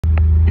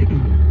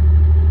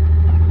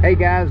Hey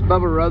guys,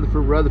 Bubba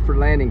Rutherford, Rutherford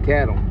Land and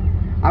Cattle.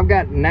 I've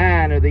got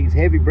 9 of these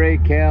heavy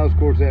bred cows. Of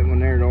course, that one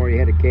there already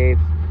had a calf.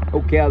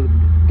 Old cow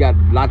got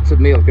lots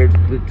of milk. There's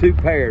the 2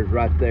 pairs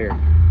right there.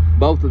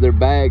 Both of their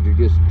bags are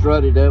just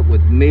strutted up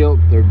with milk.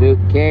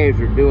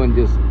 Calves are doing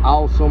just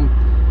awesome.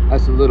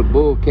 That's a little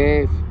bull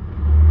calf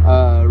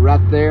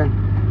right there.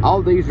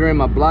 All these are in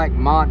my black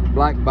mott,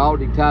 black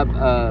baldy type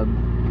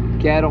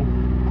cattle.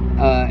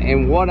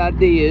 And what I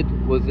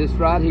did was this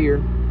right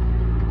here.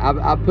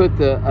 I put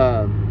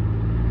the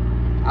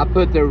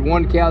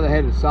one cow that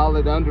had a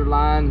solid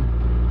underline.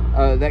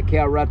 That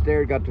cow right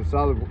there got the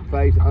solid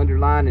face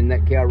underline, and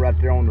that cow right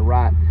there on the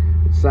right,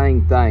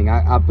 same thing.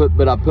 I put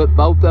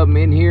both of them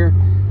in here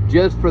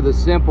just for the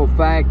simple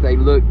fact they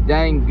look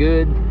dang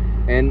good,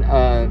 and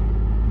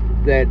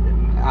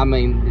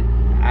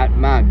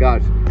my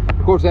gosh.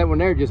 Of course, that one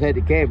there just had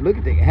the calf. Look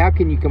at that. How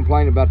can you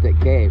complain about that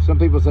calf? Some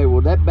people say,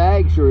 well, that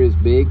bag sure is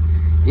big.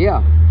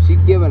 Yeah, she's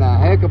giving a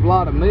heck of a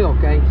lot of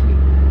milk, ain't she?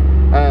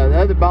 The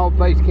other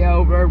bald-faced cow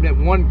over there, that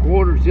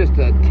 1/4 is just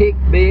a tick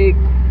big,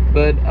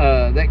 but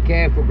that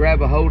calf will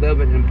grab a hold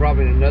of it in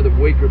probably another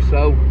week or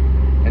so,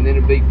 and then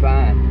it'll be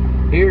fine.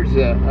 Here's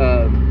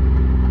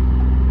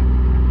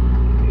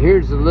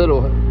a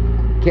little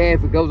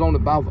calf that goes on the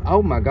ball.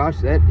 Oh my gosh,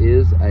 that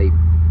is a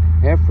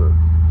heifer.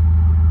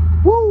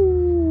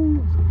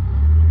 Woo!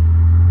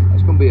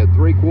 That's gonna be a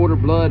 3/4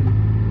 blood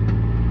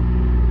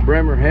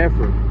Bremer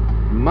heifer.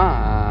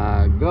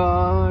 My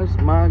gosh,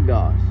 my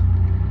gosh.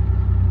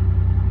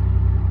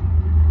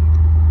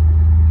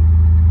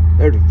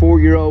 There's a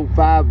 4-year-old,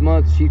 5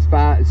 months. She's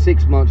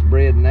 6 months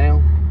bred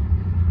now.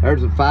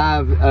 There's a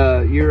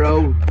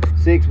 5-year-old,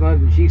 6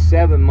 months, and she's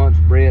 7 months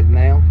bred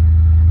now.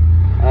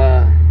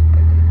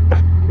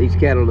 These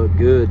cattle look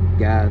good,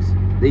 guys.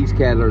 These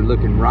cattle are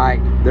looking right.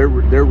 They're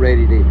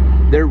ready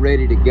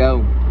to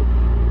go.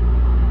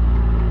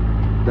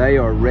 They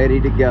are ready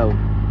to go.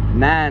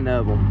 9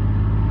 of them.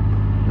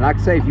 And like I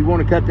say, if you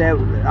want to cut that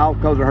off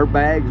because of her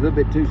bags a little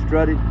bit too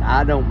strutted,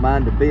 I don't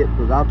mind a bit,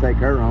 because I'll take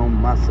her home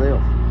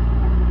myself.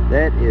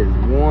 That is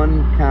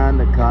one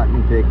kind of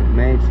cotton picking.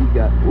 Man, she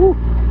got, woo.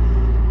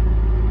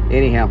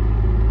 Anyhow,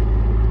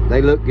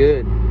 they look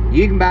good.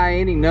 You can buy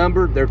any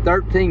number. They're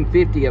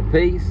 $13.50 a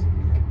piece.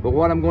 But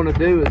what I'm going to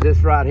do is this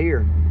right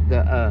here.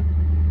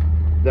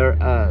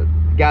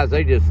 Guys,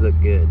 they just look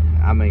good.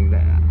 I mean,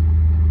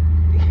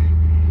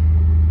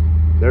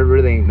 there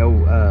really ain't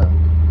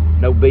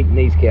no beating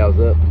these cows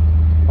up.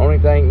 Only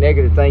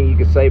negative thing you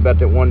can say about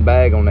that one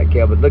bag on that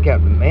cow, but look how,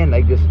 man,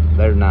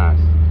 they're nice.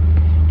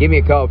 Give me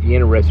a call if you're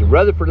interested.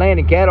 Rutherford Land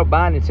and Cattle,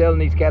 buying and selling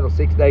these cattle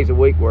 6 days a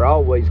week. We're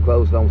always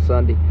closed on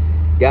Sunday.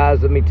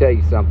 Guys, let me tell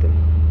you something.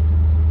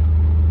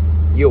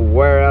 You'll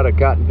wear out a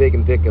cotton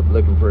picking pickup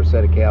looking for a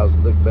set of cows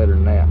that look better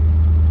than that.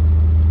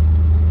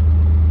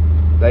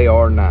 They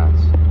are nice.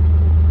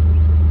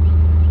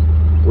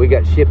 We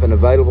got shipping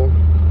available.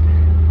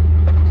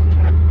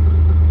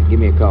 Give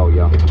me a call,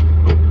 y'all.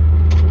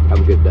 Have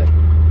a good day.